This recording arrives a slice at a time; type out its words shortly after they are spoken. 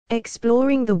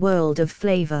Exploring the world of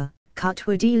flavor,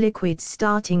 Cuttwood E-Liquids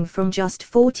starting from just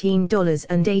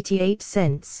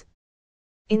 $14.88.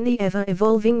 In the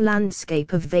ever-evolving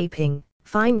landscape of vaping,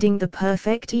 finding the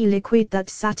perfect e-liquid that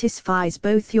satisfies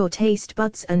both your taste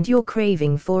buds and your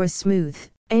craving for a smooth,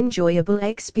 enjoyable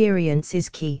experience is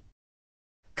key.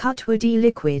 Cuttwood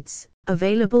E-Liquids,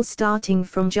 available starting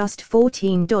from just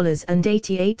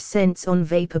 $14.88 on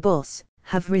VaporBoss,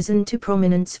 have risen to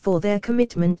prominence for their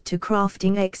commitment to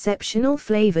crafting exceptional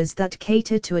flavors that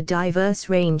cater to a diverse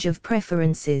range of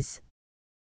preferences.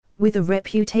 With a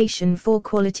reputation for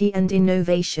quality and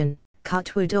innovation,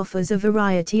 Cuttwood offers a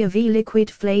variety of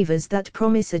e-liquid flavors that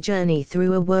promise a journey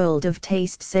through a world of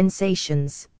taste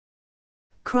sensations.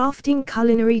 Crafting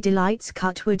culinary delights,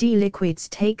 Cuttwood E-Liquids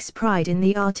takes pride in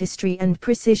the artistry and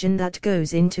precision that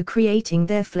goes into creating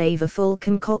their flavorful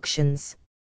concoctions.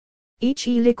 Each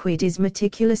e-liquid is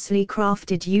meticulously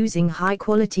crafted using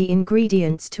high-quality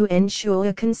ingredients to ensure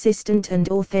a consistent and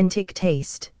authentic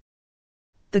taste.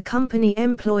 The company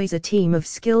employs a team of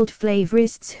skilled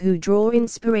flavorists who draw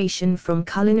inspiration from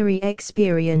culinary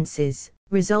experiences,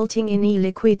 resulting in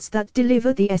e-liquids that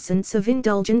deliver the essence of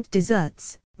indulgent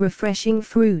desserts, refreshing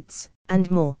fruits, and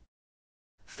more.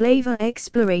 Flavor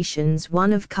explorations.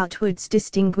 One of Cuttwood's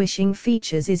distinguishing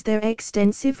features is their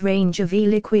extensive range of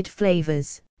e-liquid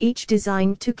flavors, each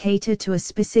designed to cater to a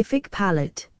specific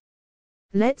palate.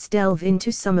 Let's delve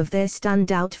into some of their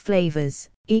standout flavors,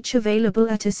 each available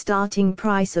at a starting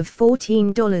price of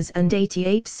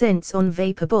 $14.88 on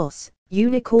VaporBoss.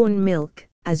 Unicorn Milk.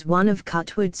 As one of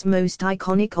Cuttwood's most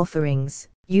iconic offerings,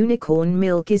 Unicorn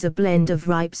Milk is a blend of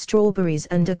ripe strawberries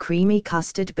and a creamy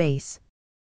custard base.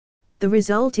 The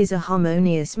result is a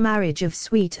harmonious marriage of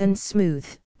sweet and smooth,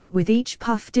 with each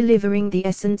puff delivering the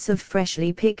essence of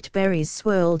freshly picked berries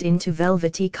swirled into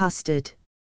velvety custard.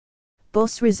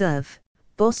 Boss Reserve.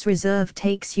 Boss Reserve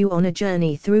takes you on a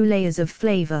journey through layers of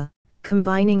flavor,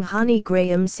 combining honey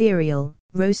graham cereal,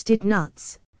 roasted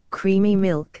nuts, creamy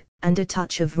milk, and a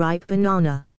touch of ripe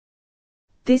banana.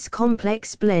 This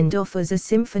complex blend offers a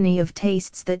symphony of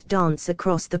tastes that dance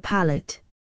across the palate.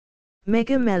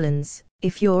 Mega Melons.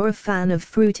 If you're a fan of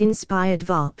fruit-inspired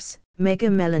vapes,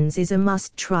 Mega Melons is a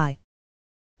must-try.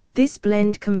 This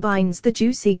blend combines the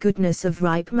juicy goodness of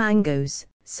ripe mangoes,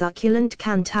 succulent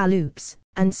cantaloupes,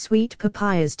 and sweet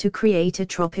papayas to create a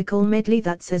tropical medley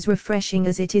that's as refreshing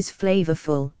as it is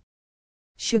flavorful.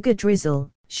 Sugar Drizzle.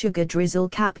 Sugar Drizzle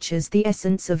captures the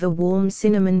essence of a warm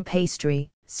cinnamon pastry,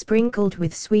 sprinkled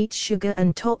with sweet sugar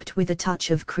and topped with a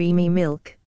touch of creamy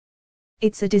milk.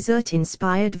 It's a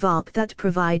dessert-inspired vape that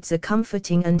provides a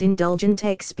comforting and indulgent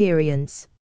experience.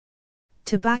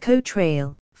 Tobacco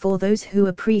Trail. For those who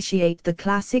appreciate the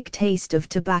classic taste of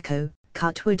tobacco,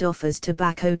 Cuttwood offers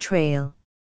Tobacco Trail.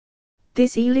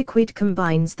 This e-liquid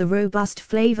combines the robust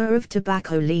flavor of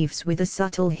tobacco leaves with a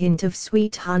subtle hint of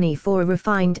sweet honey for a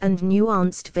refined and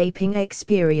nuanced vaping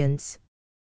experience.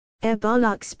 Airbar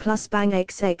Luxe Plus Bang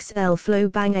XXL Flow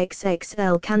Bang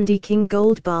XXL Candy King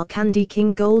Gold Bar. Candy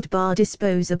King Gold Bar.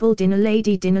 Disposable Dinner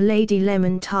Lady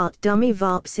Lemon Tart Dummy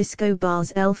Vape. Cisco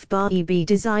Bars. Elf Bar. EB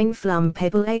Design Flum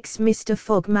Pebble X Mr.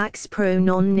 Fog Max Pro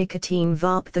Non-Nicotine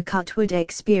Vape. The Cuttwood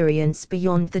experience.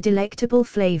 Beyond the delectable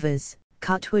flavors,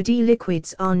 Cuttwood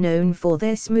e-liquids are known for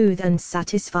their smooth and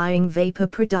satisfying vapor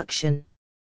production.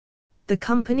 The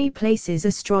company places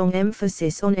a strong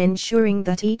emphasis on ensuring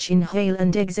that each inhale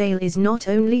and exhale is not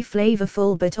only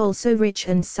flavorful but also rich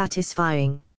and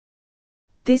satisfying.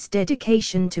 This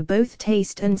dedication to both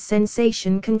taste and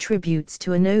sensation contributes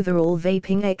to an overall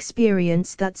vaping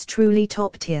experience that's truly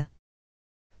top tier.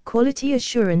 Quality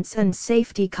assurance and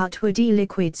safety. Cuttwood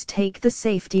e-liquids take the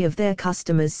safety of their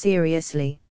customers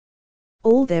seriously.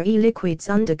 All their e-liquids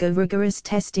undergo rigorous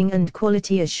testing and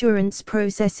quality assurance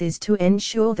processes to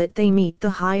ensure that they meet the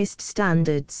highest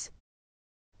standards.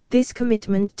 This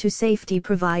commitment to safety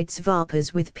provides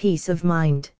vapers with peace of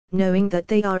mind, knowing that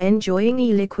they are enjoying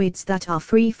e-liquids that are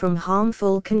free from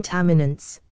harmful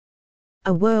contaminants.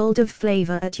 A world of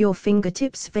flavor at your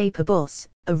fingertips. VaporBoss,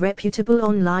 a reputable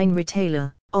online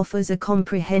retailer, offers a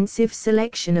comprehensive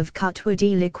selection of Cuttwood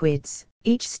e-liquids,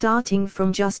 each starting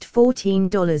from just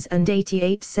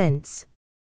 $14.88.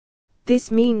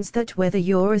 This means that whether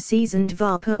you're a seasoned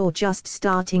vapor or just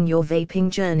starting your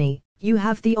vaping journey, you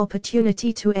have the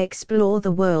opportunity to explore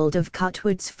the world of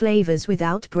Cuttwood's flavors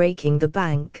without breaking the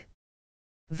bank.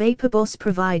 VaporBoss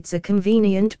provides a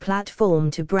convenient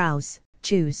platform to browse,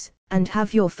 choose, and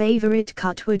have your favorite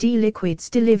Cuttwood e-liquids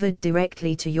delivered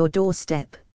directly to your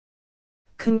doorstep.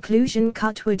 Conclusion.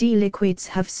 Cuttwood e-liquids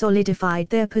have solidified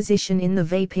their position in the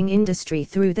vaping industry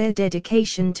through their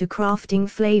dedication to crafting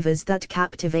flavors that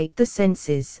captivate the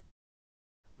senses.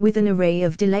 With an array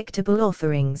of delectable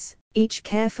offerings, each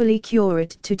carefully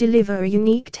curated to deliver a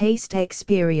unique taste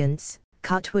experience,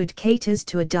 Cuttwood caters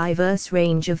to a diverse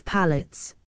range of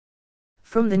palates.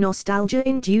 From the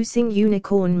nostalgia-inducing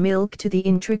unicorn milk to the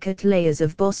intricate layers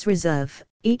of Boss Reserve,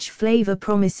 each flavor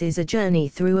promises a journey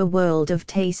through a world of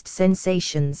taste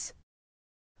sensations.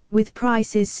 With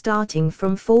prices starting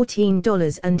from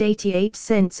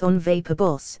 $14.88 on Vapor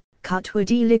Boss, Cuttwood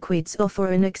E-Liquids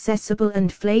offer an accessible and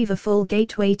flavorful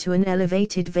gateway to an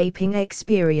elevated vaping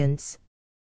experience.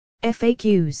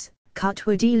 FAQs: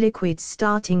 Cuttwood E-Liquids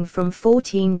starting from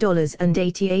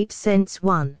 $14.88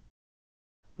 1.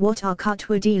 What are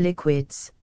Cuttwood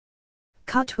E-Liquids?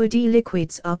 Cuttwood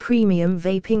E-Liquids are premium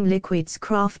vaping liquids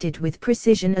crafted with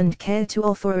precision and care to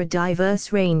offer a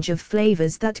diverse range of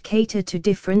flavors that cater to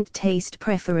different taste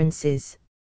preferences.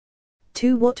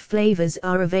 2. What flavors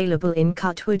are available in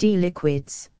Cuttwood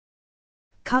E-Liquids?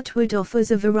 Cuttwood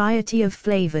offers a variety of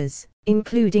flavors,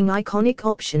 including iconic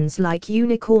options like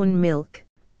Unicorn Milk,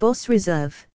 Boss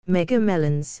Reserve, Mega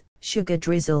Melons, Sugar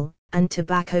Drizzle, and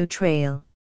Tobacco Trail.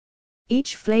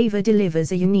 Each flavor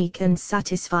delivers a unique and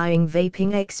satisfying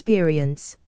vaping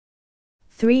experience.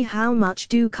 3. How much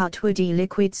do Cuttwood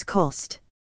E-Liquids cost?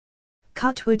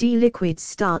 Cuttwood E-Liquids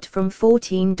start from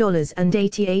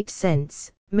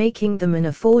 $14.88, making them an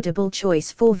affordable choice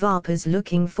for vapers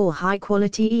looking for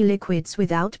high-quality e-liquids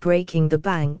without breaking the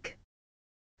bank.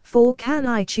 4. Can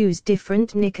I choose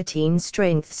different nicotine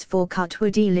strengths for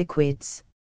Cuttwood E-Liquids?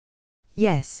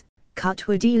 Yes,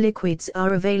 Cuttwood E-Liquids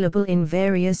are available in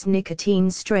various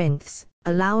nicotine strengths,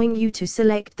 allowing you to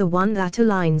select the one that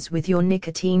aligns with your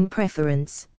nicotine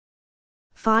preference.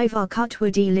 5. Are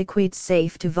Cuttwood E-Liquids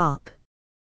safe to vape?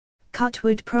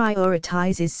 Cuttwood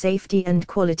prioritizes safety and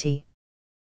quality.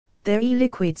 Their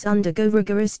e-liquids undergo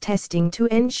rigorous testing to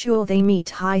ensure they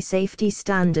meet high safety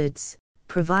standards,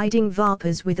 providing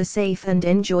vapers with a safe and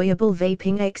enjoyable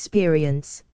vaping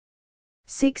experience.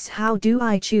 6. How do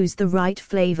I choose the right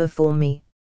flavor for me?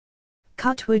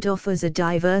 Cuttwood offers a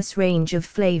diverse range of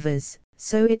flavors,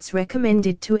 so it's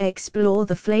recommended to explore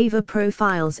the flavor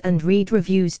profiles and read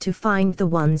reviews to find the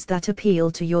ones that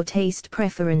appeal to your taste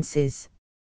preferences.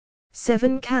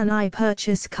 7. Can I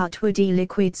purchase Cuttwood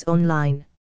E-Liquids online?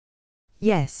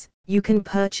 Yes, you can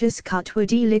purchase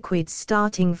Cuttwood E-Liquids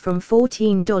starting from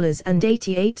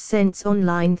 $14.88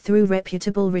 online through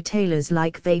reputable retailers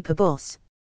like Vapor Boss.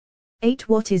 8.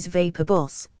 What is Vapor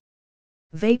Boss?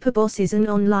 Vapor Boss is an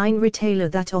online retailer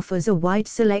that offers a wide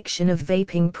selection of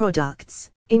vaping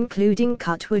products, including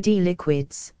Cuttwood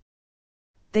E-Liquids.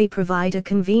 They provide a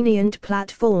convenient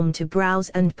platform to browse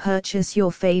and purchase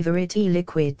your favorite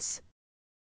e-liquids.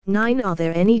 9. Are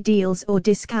there any deals or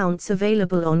discounts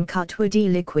available on Cuttwood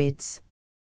E-Liquids?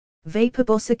 Vapor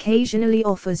Boss occasionally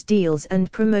offers deals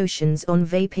and promotions on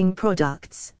vaping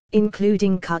products,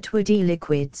 including Cuttwood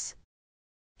E-Liquids.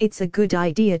 It's a good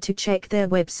idea to check their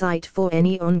website for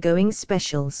any ongoing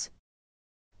specials.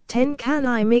 10. Can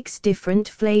I mix different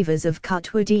flavors of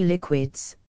Cuttwood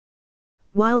E-Liquids?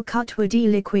 While Cuttwood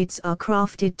E-Liquids are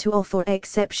crafted to offer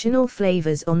exceptional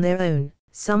flavors on their own,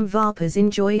 some vapers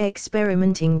enjoy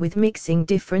experimenting with mixing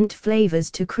different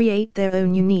flavors to create their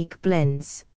own unique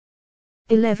blends.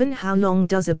 11. How long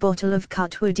does a bottle of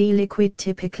Cuttwood E-Liquid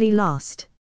typically last?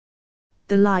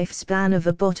 The lifespan of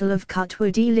a bottle of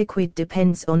Cuttwood E-Liquid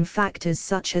depends on factors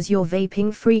such as your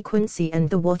vaping frequency and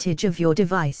the wattage of your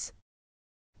device.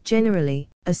 Generally,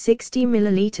 a 60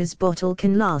 ml bottle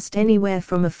can last anywhere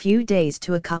from a few days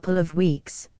to a couple of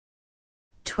weeks.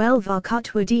 12. Are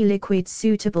Cuttwood E-Liquids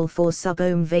suitable for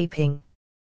sub-ohm vaping?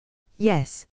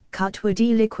 Yes, Cuttwood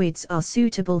E-Liquids are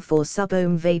suitable for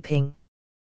sub-ohm vaping.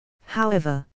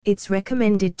 However, it's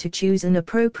recommended to choose an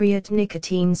appropriate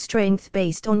nicotine strength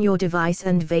based on your device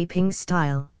and vaping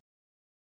style.